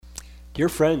Dear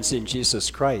friends in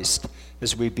Jesus Christ,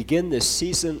 as we begin this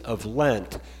season of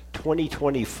Lent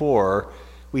 2024,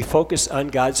 we focus on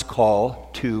God's call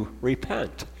to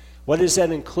repent. What does that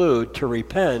include? To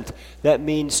repent, that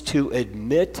means to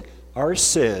admit our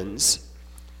sins.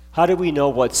 How do we know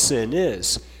what sin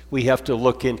is? We have to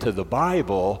look into the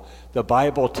Bible. The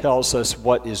Bible tells us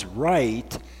what is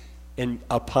right, and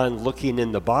upon looking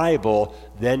in the Bible,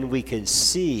 then we can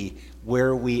see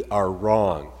where we are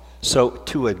wrong. So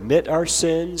to admit our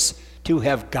sins, to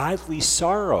have godly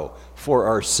sorrow for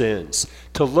our sins,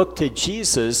 to look to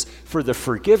Jesus for the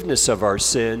forgiveness of our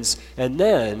sins, and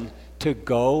then to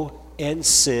go and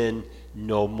sin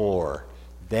no more.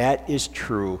 That is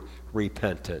true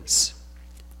repentance.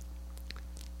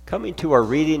 Coming to our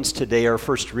readings today, our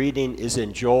first reading is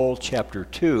in Joel chapter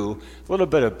 2. A little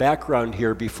bit of background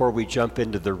here before we jump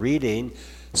into the reading.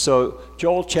 So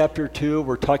Joel chapter 2,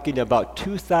 we're talking about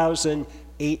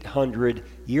 2,800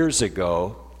 years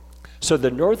ago. So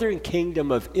the northern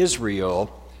kingdom of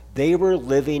Israel, they were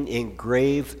living in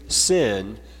grave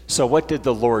sin. So what did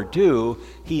the Lord do?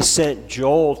 He sent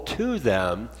Joel to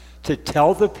them to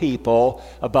tell the people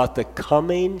about the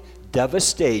coming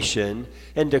devastation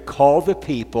and to call the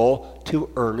people to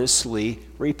earnestly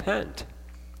repent.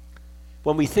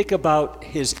 When we think about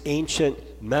his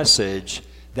ancient message,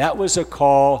 that was a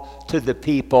call to the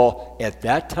people at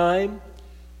that time.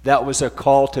 That was a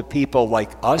call to people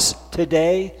like us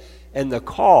today. And the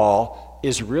call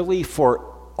is really for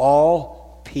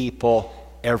all people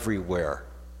everywhere.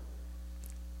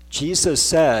 Jesus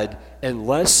said,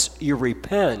 unless you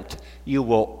repent, you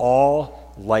will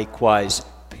all likewise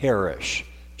perish.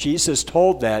 Jesus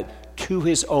told that to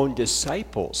his own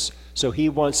disciples. So he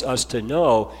wants us to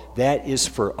know that is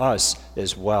for us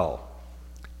as well.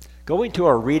 Going to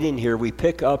our reading here, we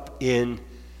pick up in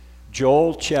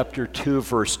Joel chapter 2,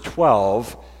 verse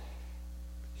 12.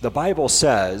 The Bible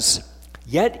says,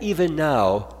 "Yet even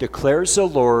now, declares the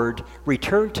Lord,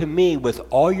 return to me with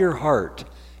all your heart,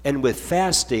 and with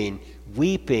fasting,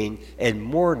 weeping, and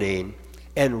mourning,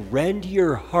 and rend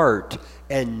your heart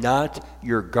and not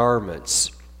your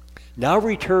garments. Now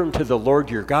return to the Lord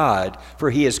your God,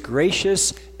 for he is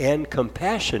gracious and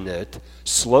compassionate,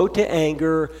 slow to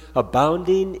anger,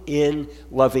 abounding in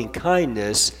loving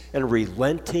kindness, and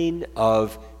relenting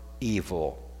of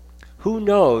evil. Who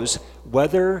knows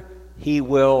whether he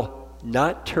will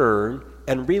not turn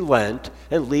and relent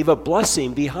and leave a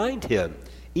blessing behind him,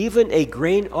 even a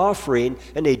grain offering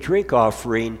and a drink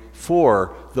offering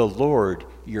for the Lord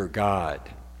your God."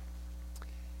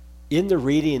 In the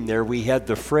reading there, we had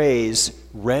the phrase,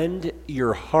 rend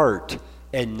your heart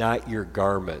and not your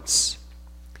garments.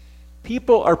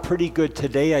 People are pretty good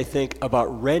today, I think,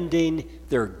 about rending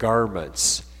their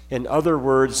garments. In other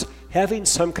words, having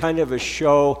some kind of a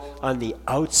show on the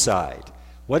outside.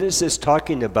 What is this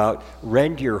talking about?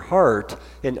 Rend your heart.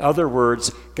 In other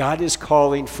words, God is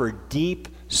calling for deep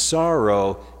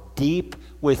sorrow, deep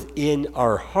within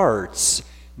our hearts.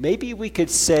 Maybe we could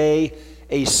say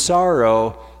a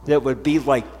sorrow that would be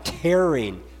like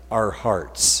tearing our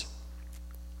hearts.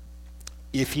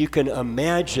 If you can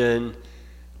imagine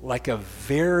like a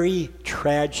very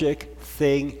tragic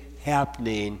thing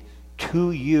happening to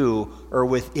you or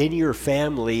within your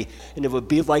family, and it would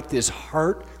be like this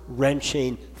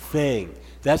heart-wrenching thing.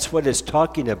 That's what it's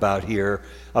talking about here,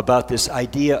 about this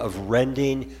idea of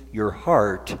rending your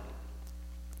heart.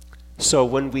 So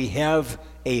when we have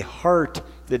a heart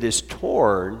that is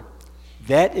torn,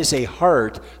 that is a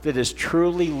heart that is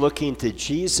truly looking to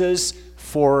Jesus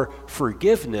for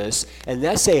forgiveness, and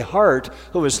that's a heart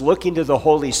who is looking to the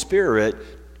Holy Spirit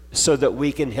so that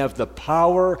we can have the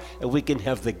power and we can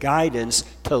have the guidance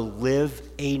to live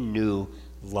a new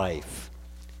life.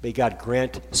 May God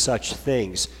grant such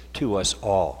things to us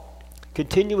all.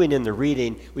 Continuing in the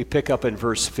reading, we pick up in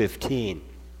verse 15.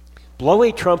 "Blow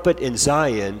a trumpet in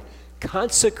Zion,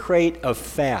 consecrate a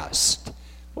fast."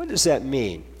 What does that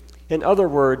mean? In other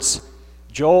words,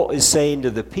 Joel is saying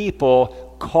to the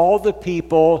people, call the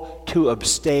people to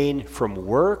abstain from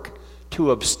work,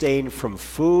 to abstain from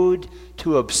food,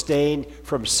 to abstain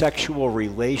from sexual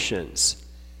relations.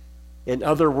 In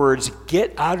other words,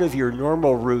 get out of your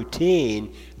normal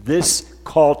routine. This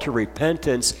call to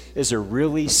repentance is a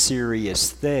really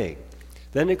serious thing.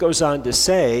 Then it goes on to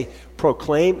say,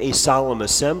 proclaim a solemn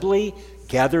assembly,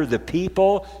 gather the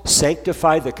people,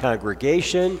 sanctify the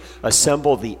congregation,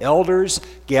 assemble the elders,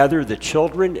 gather the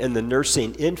children and the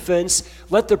nursing infants.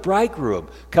 Let the bridegroom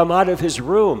come out of his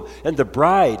room and the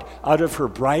bride out of her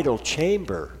bridal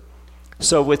chamber.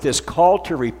 So with this call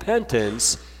to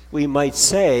repentance, we might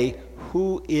say,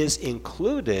 who is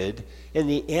included? And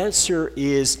the answer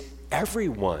is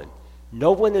everyone.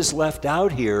 No one is left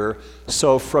out here.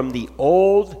 So from the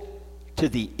old to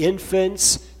the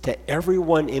infants to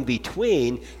everyone in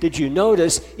between, did you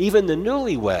notice even the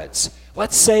newlyweds?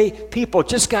 Let's say people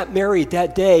just got married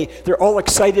that day. They're all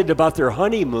excited about their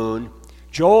honeymoon.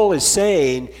 Joel is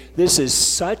saying this is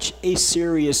such a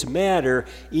serious matter,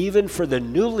 even for the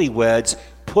newlyweds.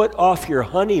 Put off your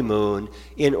honeymoon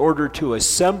in order to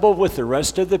assemble with the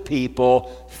rest of the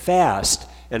people, fast,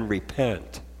 and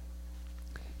repent.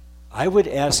 I would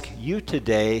ask you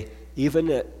today,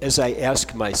 even as I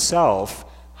ask myself,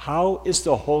 how is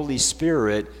the Holy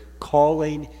Spirit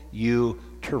calling you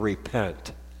to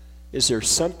repent? Is there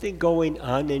something going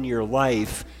on in your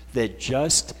life that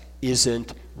just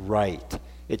isn't right?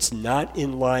 It's not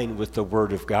in line with the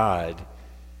Word of God.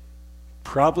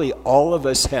 Probably all of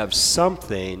us have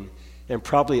something, and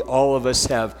probably all of us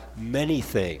have many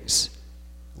things.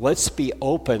 Let's be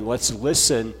open, let's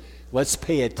listen, let's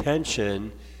pay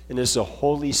attention, and as the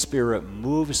Holy Spirit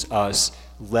moves us,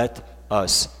 let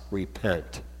us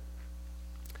repent.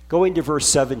 Going to verse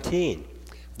 17.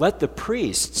 Let the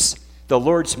priests, the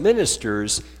Lord's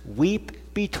ministers,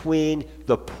 weep between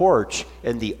the porch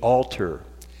and the altar.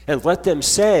 And let them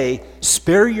say,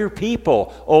 spare your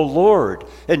people, O Lord,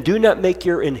 and do not make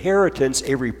your inheritance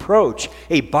a reproach,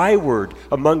 a byword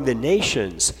among the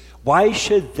nations. Why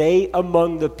should they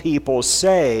among the people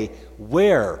say,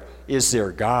 where is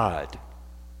their God?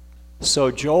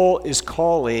 So Joel is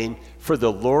calling for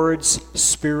the Lord's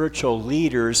spiritual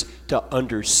leaders to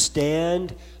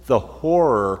understand the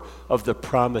horror of the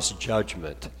promised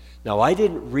judgment. Now, I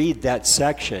didn't read that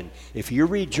section. If you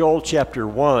read Joel chapter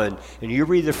 1 and you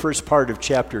read the first part of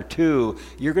chapter 2,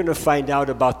 you're going to find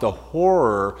out about the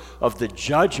horror of the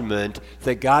judgment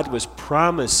that God was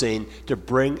promising to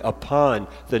bring upon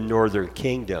the northern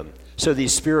kingdom. So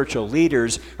these spiritual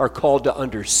leaders are called to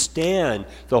understand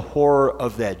the horror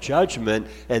of that judgment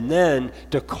and then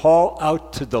to call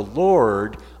out to the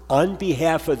Lord on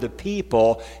behalf of the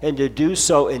people, and to do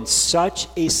so in such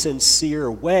a sincere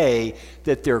way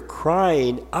that their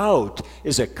crying out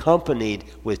is accompanied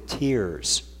with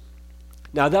tears.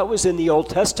 Now, that was in the Old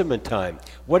Testament time.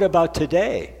 What about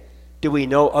today? Do we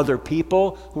know other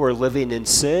people who are living in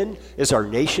sin? Is our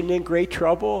nation in great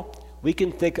trouble? We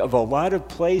can think of a lot of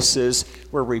places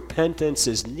where repentance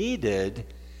is needed,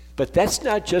 but that's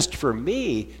not just for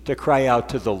me to cry out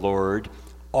to the Lord.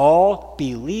 All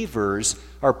believers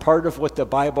are part of what the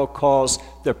Bible calls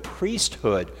the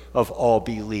priesthood of all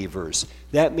believers.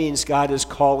 That means God is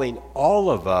calling all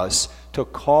of us to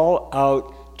call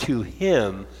out to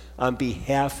Him on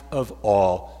behalf of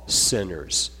all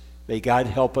sinners. May God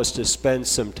help us to spend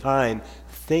some time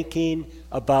thinking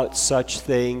about such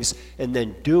things and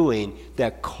then doing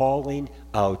that calling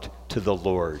out to the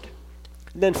Lord.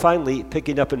 And then finally,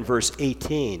 picking up in verse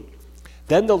 18,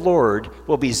 then the Lord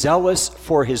will be zealous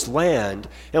for his land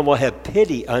and will have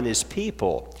pity on his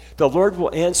people. The Lord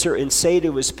will answer and say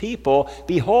to his people,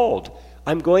 behold,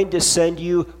 I'm going to send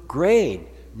you grain,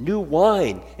 new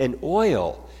wine, and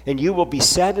oil, and you will be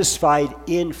satisfied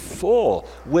in full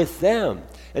with them.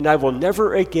 And I will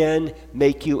never again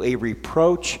make you a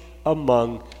reproach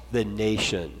among the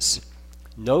nations.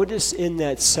 Notice in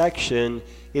that section,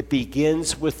 it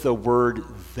begins with the word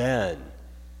then.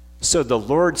 So the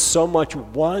Lord so much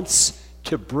wants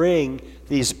to bring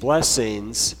these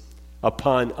blessings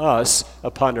upon us,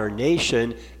 upon our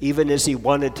nation, even as he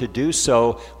wanted to do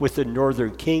so with the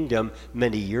northern kingdom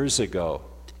many years ago.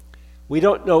 We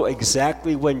don't know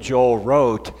exactly when Joel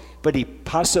wrote, but he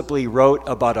possibly wrote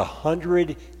about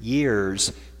 100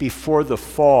 years before the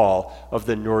fall of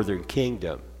the northern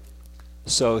kingdom.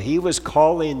 So he was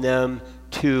calling them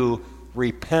to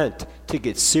repent, to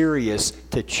get serious,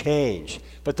 to change.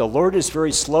 But the Lord is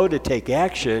very slow to take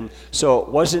action, so it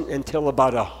wasn't until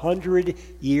about 100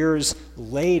 years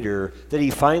later that he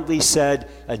finally said,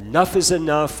 enough is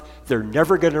enough, they're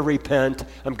never going to repent,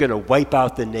 I'm going to wipe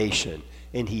out the nation.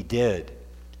 And he did.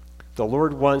 The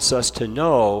Lord wants us to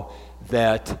know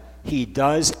that he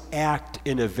does act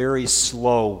in a very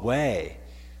slow way.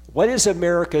 What is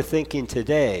America thinking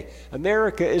today?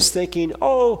 America is thinking,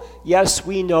 oh, yes,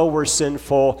 we know we're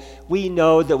sinful. We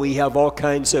know that we have all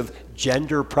kinds of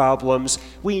gender problems.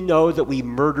 We know that we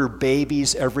murder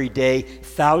babies every day,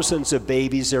 thousands of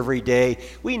babies every day.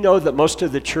 We know that most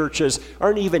of the churches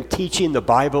aren't even teaching the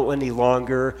Bible any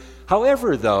longer.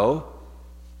 However, though,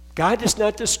 God has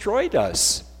not destroyed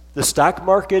us. The stock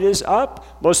market is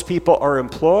up. Most people are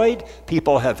employed.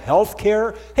 People have health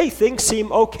care. Hey, things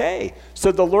seem okay.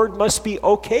 So the Lord must be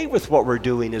okay with what we're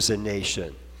doing as a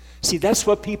nation. See, that's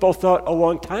what people thought a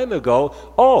long time ago.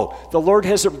 Oh, the Lord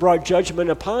hasn't brought judgment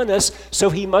upon us, so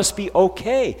he must be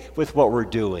okay with what we're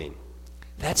doing.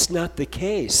 That's not the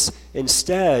case.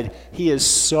 Instead, he is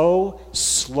so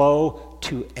slow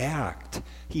to act.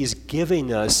 He's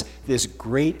giving us this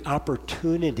great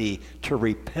opportunity to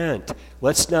repent.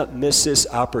 Let's not miss this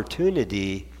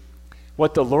opportunity.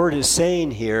 What the Lord is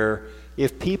saying here,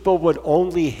 if people would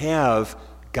only have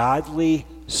godly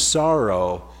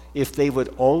sorrow, if they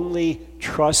would only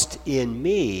trust in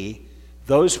me,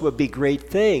 those would be great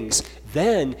things.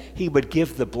 Then he would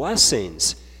give the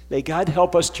blessings. May God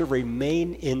help us to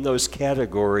remain in those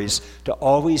categories, to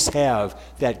always have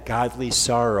that godly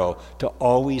sorrow, to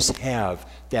always have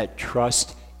that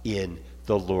trust in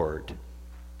the Lord.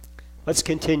 Let's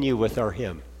continue with our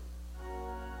hymn.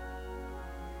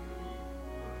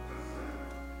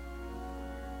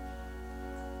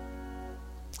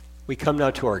 We come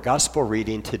now to our gospel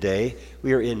reading today.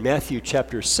 We are in Matthew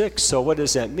chapter 6. So what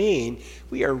does that mean?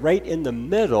 We are right in the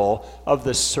middle of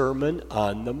the Sermon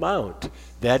on the Mount.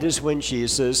 That is when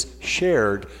Jesus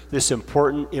shared this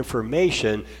important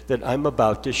information that I'm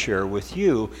about to share with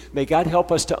you. May God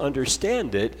help us to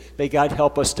understand it. May God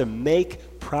help us to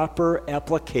make proper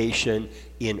application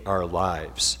in our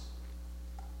lives.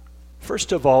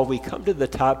 First of all, we come to the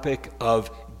topic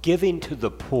of giving to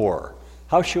the poor.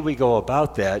 How should we go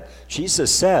about that?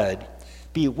 Jesus said,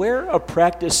 "Beware of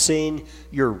practicing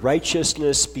your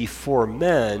righteousness before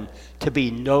men to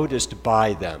be noticed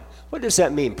by them." What does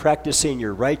that mean, practicing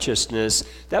your righteousness?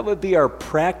 That would be our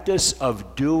practice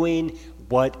of doing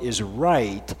what is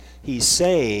right. He's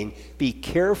saying, be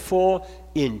careful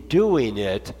in doing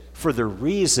it for the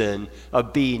reason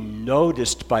of being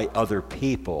noticed by other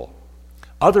people.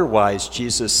 Otherwise,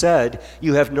 Jesus said,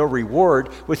 you have no reward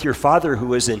with your Father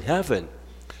who is in heaven.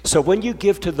 So when you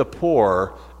give to the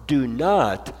poor, do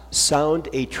not sound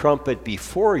a trumpet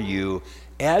before you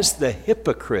as the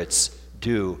hypocrites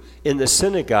do in the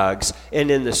synagogues and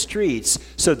in the streets,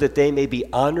 so that they may be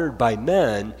honored by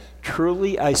men.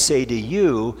 Truly I say to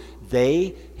you,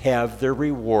 they have their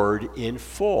reward in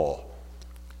full.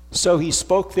 So he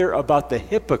spoke there about the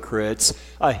hypocrites.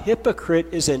 A hypocrite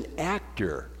is an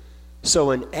actor.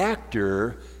 So an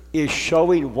actor is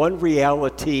showing one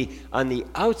reality on the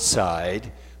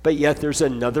outside, but yet there's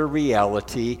another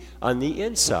reality on the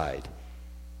inside.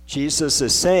 Jesus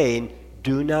is saying,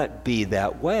 do not be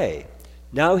that way.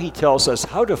 Now he tells us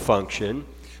how to function,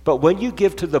 but when you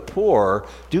give to the poor,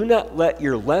 do not let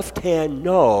your left hand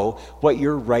know what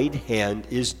your right hand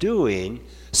is doing,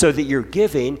 so that your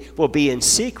giving will be in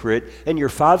secret, and your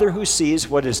Father who sees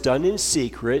what is done in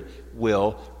secret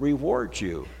will reward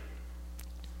you.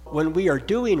 When we are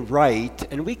doing right,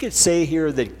 and we could say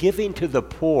here that giving to the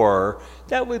poor,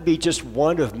 that would be just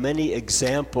one of many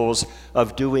examples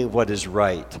of doing what is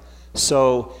right.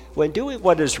 So when doing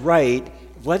what is right,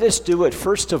 let us do it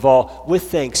first of all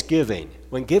with thanksgiving.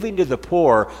 When giving to the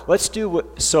poor, let's do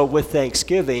so with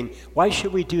thanksgiving. Why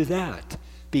should we do that?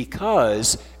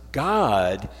 Because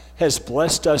God has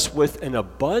blessed us with an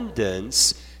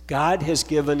abundance. God has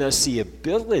given us the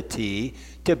ability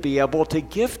to be able to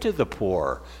give to the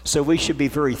poor. So we should be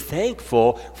very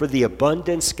thankful for the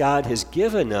abundance God has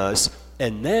given us.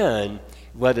 And then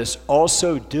let us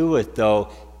also do it, though,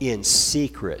 in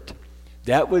secret.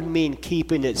 That would mean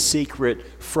keeping it secret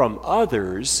from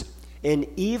others, and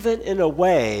even in a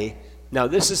way, now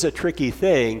this is a tricky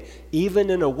thing, even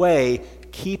in a way,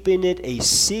 keeping it a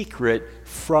secret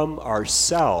from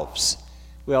ourselves.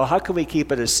 Well, how can we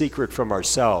keep it a secret from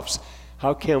ourselves?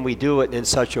 How can we do it in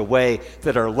such a way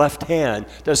that our left hand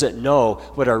doesn't know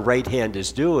what our right hand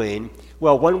is doing?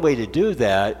 Well, one way to do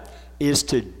that is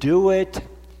to do it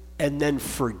and then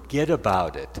forget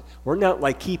about it. We're not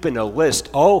like keeping a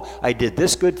list. Oh, I did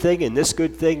this good thing and this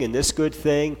good thing and this good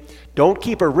thing. Don't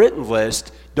keep a written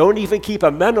list. Don't even keep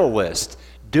a mental list.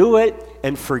 Do it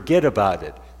and forget about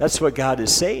it. That's what God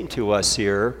is saying to us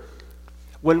here.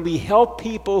 When we help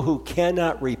people who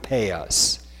cannot repay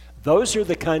us, those are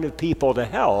the kind of people to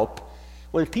help.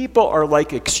 When people are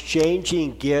like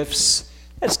exchanging gifts,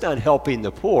 that's not helping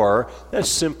the poor. That's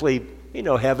simply,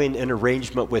 having an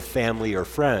arrangement with family or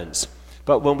friends.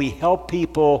 But when we help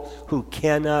people who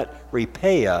cannot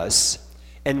repay us,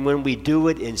 and when we do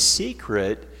it in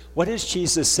secret, what is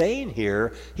Jesus saying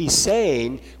here? He's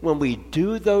saying when we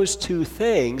do those two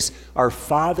things, our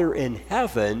Father in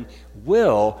heaven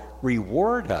will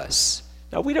reward us.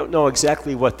 Now, we don't know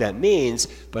exactly what that means,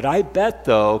 but I bet,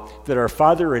 though, that our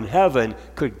Father in heaven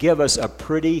could give us a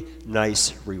pretty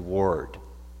nice reward.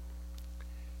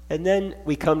 And then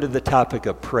we come to the topic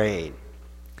of praying.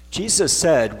 Jesus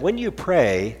said, when you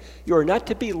pray, you are not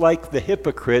to be like the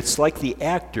hypocrites, like the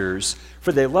actors,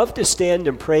 for they love to stand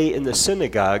and pray in the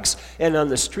synagogues and on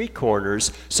the street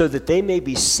corners, so that they may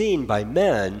be seen by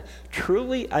men.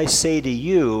 Truly I say to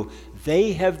you,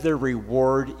 they have their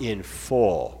reward in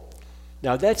full.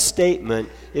 Now that statement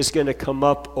is going to come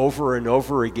up over and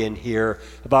over again here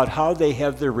about how they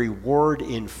have their reward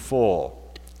in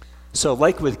full. So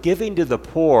like with giving to the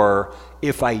poor,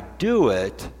 if I do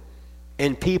it,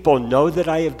 and people know that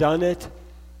I have done it,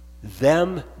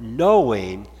 them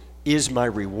knowing is my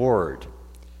reward.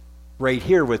 Right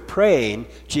here with praying,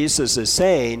 Jesus is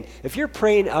saying, if you're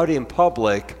praying out in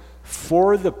public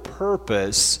for the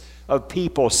purpose of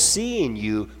people seeing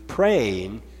you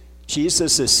praying,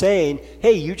 Jesus is saying,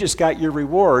 hey, you just got your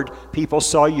reward. People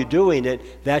saw you doing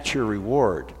it. That's your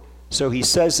reward. So he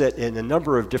says it in a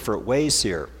number of different ways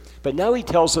here. But now he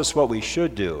tells us what we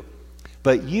should do.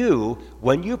 But you,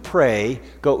 when you pray,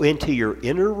 go into your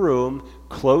inner room,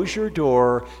 close your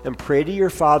door, and pray to your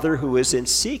Father who is in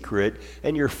secret,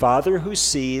 and your Father who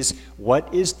sees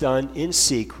what is done in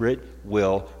secret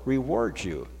will reward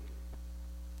you.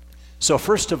 So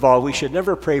first of all, we should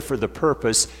never pray for the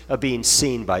purpose of being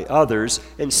seen by others.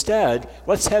 Instead,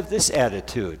 let's have this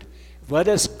attitude. Let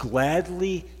us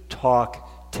gladly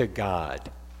talk to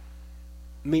God.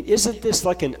 I mean, isn't this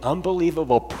like an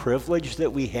unbelievable privilege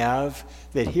that we have?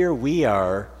 That here we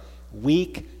are,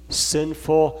 weak,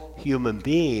 sinful human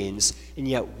beings, and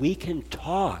yet we can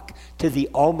talk to the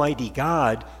Almighty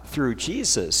God through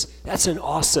Jesus. That's an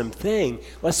awesome thing.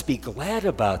 Let's be glad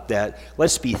about that.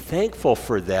 Let's be thankful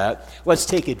for that. Let's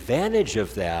take advantage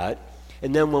of that.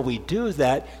 And then when we do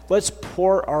that, let's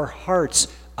pour our hearts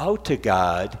out to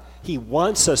God. He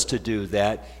wants us to do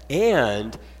that,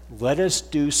 and let us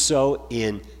do so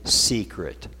in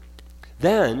secret.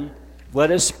 Then let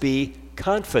us be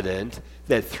confident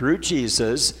that through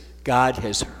Jesus, God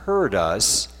has heard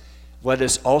us. Let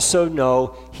us also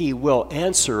know He will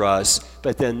answer us,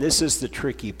 but then this is the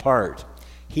tricky part.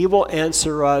 He will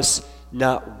answer us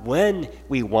not when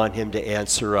we want Him to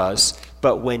answer us,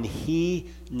 but when He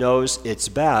knows it's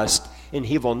best. And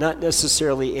He will not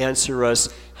necessarily answer us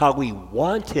how we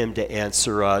want Him to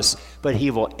answer us, but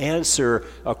He will answer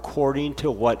according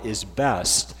to what is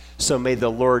best. So may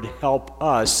the Lord help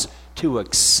us to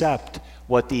accept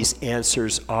what these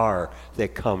answers are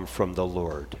that come from the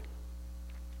Lord.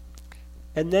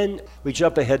 And then we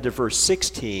jump ahead to verse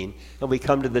 16, and we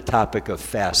come to the topic of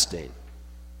fasting.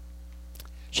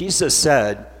 Jesus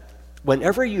said,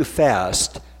 whenever you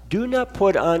fast, do not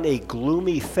put on a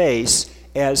gloomy face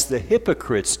as the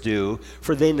hypocrites do,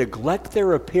 for they neglect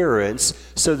their appearance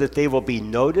so that they will be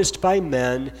noticed by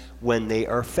men when they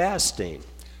are fasting.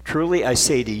 Truly I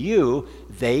say to you,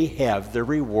 they have the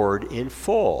reward in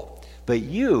full. But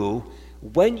you,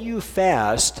 when you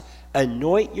fast,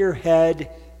 anoint your head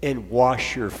and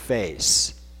wash your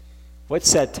face.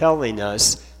 What's that telling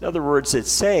us? In other words,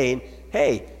 it's saying,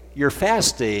 hey, you're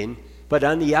fasting, but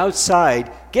on the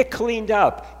outside, get cleaned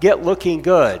up, get looking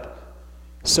good,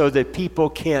 so that people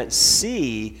can't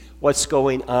see what's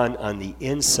going on the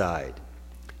inside.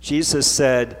 Jesus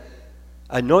said,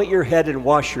 anoint your head and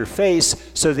wash your face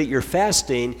so that your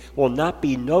fasting will not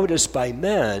be noticed by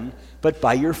men, but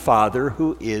by your Father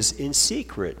who is in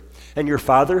secret. And your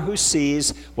Father who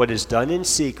sees what is done in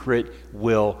secret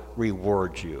will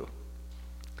reward you.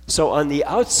 So on the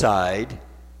outside,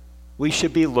 we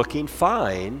should be looking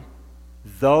fine,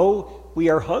 though we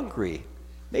are hungry.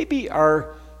 Maybe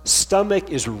our stomach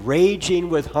is raging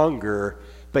with hunger,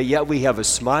 but yet we have a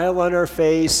smile on our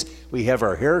face, we have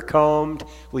our hair combed,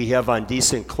 we have on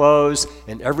decent clothes,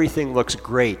 and everything looks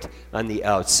great on the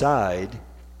outside.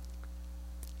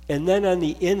 And then on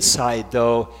the inside,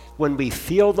 though, when we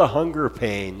feel the hunger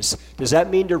pains, does that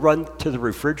mean to run to the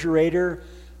refrigerator?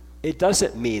 It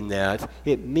doesn't mean that.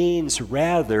 It means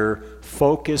rather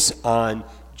focus on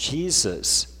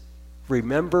Jesus.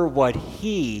 Remember what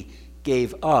He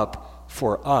gave up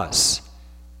for us.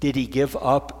 Did He give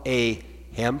up a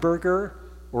hamburger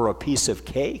or a piece of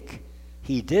cake?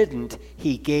 He didn't.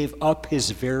 He gave up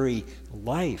His very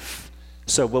life.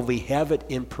 So when we have it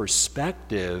in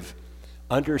perspective,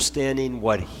 understanding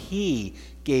what He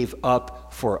gave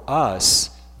up for us,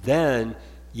 then,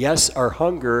 yes, our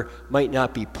hunger might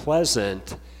not be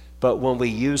pleasant, but when we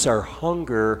use our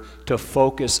hunger to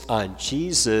focus on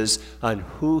Jesus, on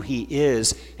who He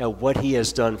is and what He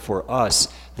has done for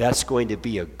us, that's going to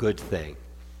be a good thing.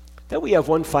 Then we have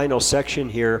one final section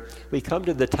here. We come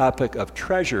to the topic of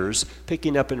treasures,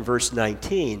 picking up in verse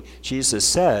 19. Jesus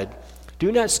said,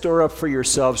 Do not store up for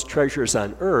yourselves treasures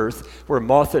on earth, where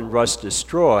moth and rust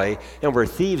destroy, and where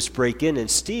thieves break in and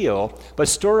steal, but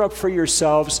store up for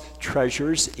yourselves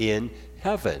treasures in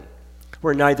heaven,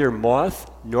 where neither moth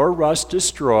nor rust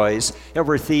destroys, and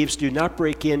where thieves do not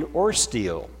break in or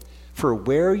steal. For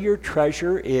where your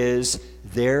treasure is,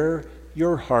 there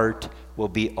your heart will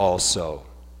be also.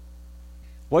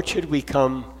 What should we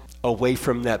come away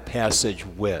from that passage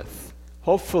with?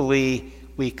 Hopefully,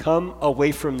 we come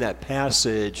away from that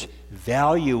passage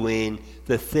valuing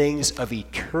the things of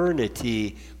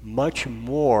eternity much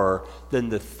more than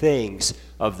the things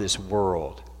of this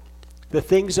world. The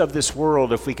things of this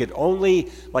world, if we could only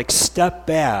step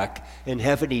back and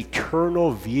have an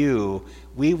eternal view,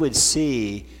 we would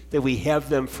see that we have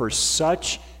them for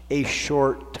such a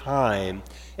short time,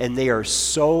 and they are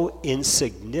so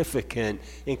insignificant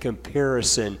in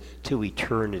comparison to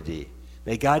eternity.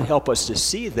 May God help us to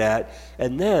see that,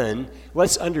 and then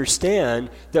let's understand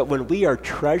that when we are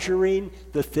treasuring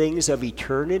the things of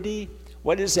eternity,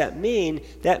 what does that mean?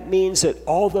 That means that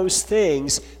all those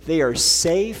things, they are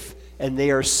safe and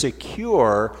they are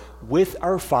secure with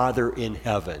our Father in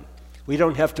heaven. We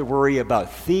don't have to worry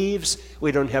about thieves.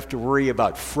 We don't have to worry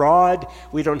about fraud.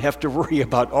 We don't have to worry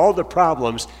about all the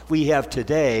problems we have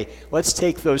today. Let's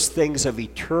take those things of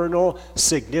eternal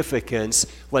significance.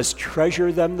 Let's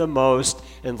treasure them the most,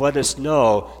 and let us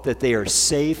know that they are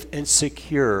safe and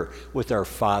secure with our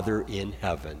Father in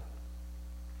heaven.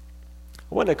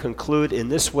 I want to conclude in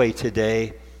this way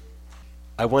today.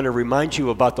 I want to remind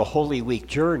you about the Holy Week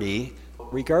journey.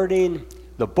 Regarding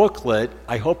the booklet,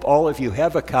 I hope all of you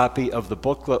have a copy of the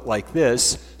booklet like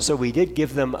this. So we did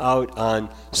give them out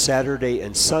on Saturday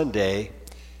and Sunday,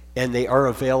 and they are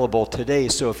available today.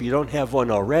 So if you don't have one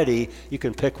already, you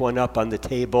can pick one up on the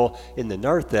table in the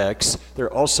narthex.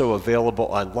 They're also available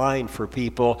online for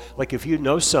people. Like if you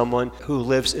know someone who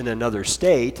lives in another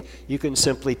state, you can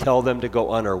simply tell them to go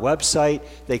on our website.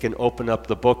 They can open up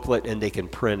the booklet and they can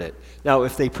print it. Now,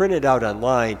 if they print it out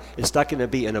online, it's not going to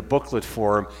be in a booklet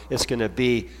form. It's going to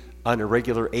be on a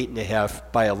regular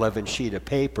 8.5 by 11 sheet of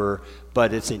paper,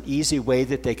 but it's an easy way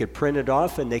that they could print it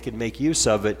off and they could make use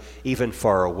of it even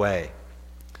far away.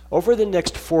 Over the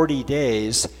next 40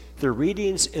 days, the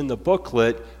readings in the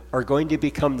booklet are going to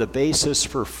become the basis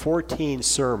for 14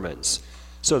 sermons.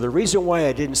 So the reason why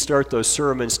I didn't start those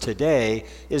sermons today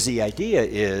is the idea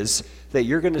is that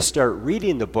you're going to start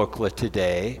reading the booklet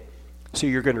today. So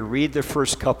you're going to read the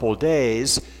first couple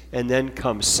days, and then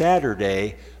come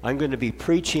Saturday, I'm going to be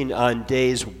preaching on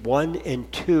days 1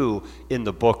 and 2 in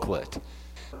the booklet.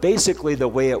 Basically, the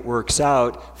way it works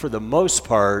out, for the most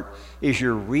part, is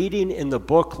you're reading in the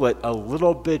booklet a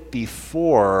little bit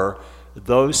before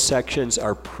those sections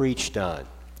are preached on.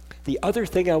 The other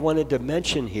thing I wanted to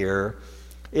mention here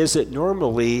is that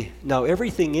normally, now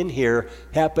everything in here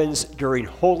happens during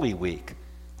Holy Week.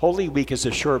 Holy Week is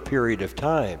a short period of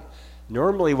time.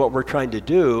 Normally what we're trying to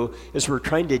do is we're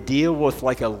trying to deal with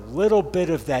a little bit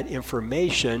of that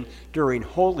information during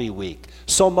Holy Week.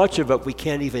 So much of it we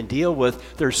can't even deal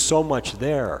with. There's so much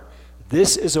there.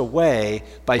 This is a way,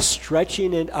 by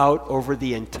stretching it out over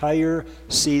the entire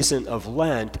season of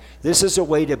Lent, this is a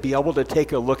way to be able to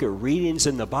take a look at readings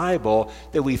in the Bible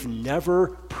that we've never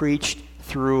preached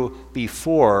through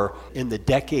before in the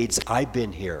decades I've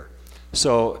been here.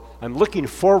 So I'm looking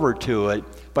forward to it,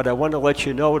 but I want to let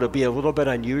you know it'll be a little bit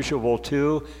unusual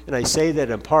too. And I say that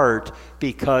in part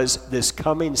because this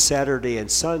coming Saturday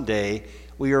and Sunday,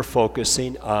 we are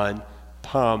focusing on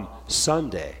Palm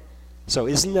Sunday. So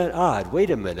isn't that odd? Wait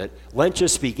a minute. Lent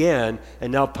just began,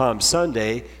 and now Palm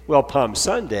Sunday. Well, Palm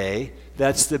Sunday,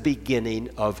 that's the beginning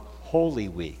of Holy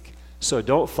Week. So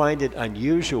don't find it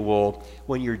unusual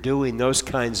when you're doing those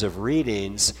kinds of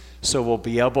readings. So we'll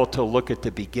be able to look at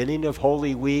the beginning of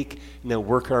Holy Week and then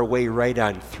work our way right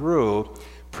on through.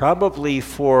 Probably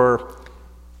for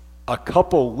a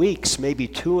couple weeks, maybe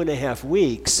 2.5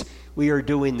 weeks, we are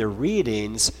doing the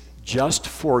readings just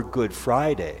for Good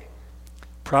Friday.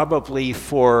 Probably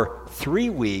for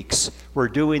 3 weeks, we're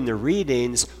doing the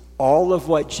readings, all of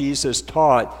what Jesus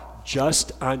taught,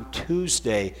 just on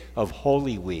Tuesday of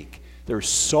Holy Week. There's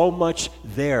so much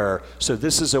there, so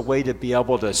this is a way to be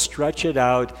able to stretch it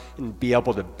out and be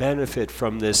able to benefit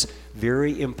from this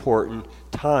very important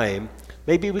time.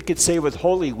 Maybe we could say with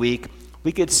Holy Week,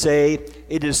 we could say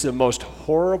it is the most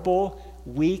horrible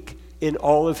week in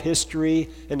all of history,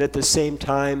 and at the same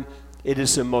time, it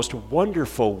is the most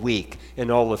wonderful week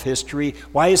in all of history.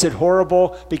 Why is it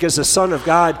horrible? Because the Son of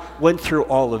God went through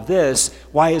all of this.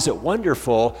 Why is it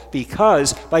wonderful?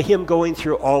 Because by him going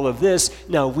through all of this,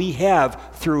 now we have,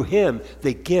 through him,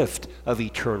 the gift of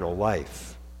eternal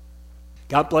life.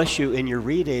 God bless you in your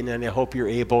reading, and I hope you're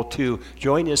able to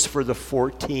join us for the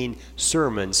 14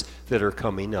 sermons that are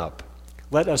coming up.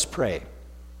 Let us pray.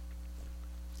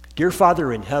 Dear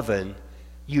Father in heaven,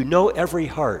 you know every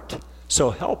heart,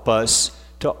 so help us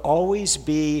to always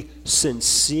be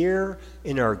sincere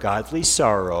in our godly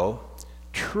sorrow,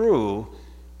 true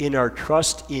in our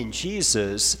trust in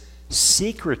Jesus,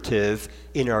 secretive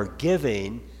in our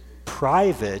giving,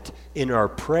 private in our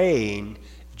praying,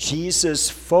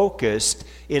 Jesus-focused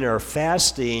in our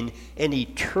fasting, and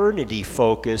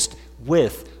eternity-focused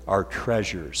with our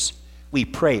treasures. We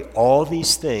pray all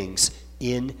these things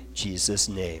in Jesus'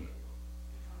 name.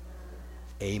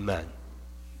 Amen.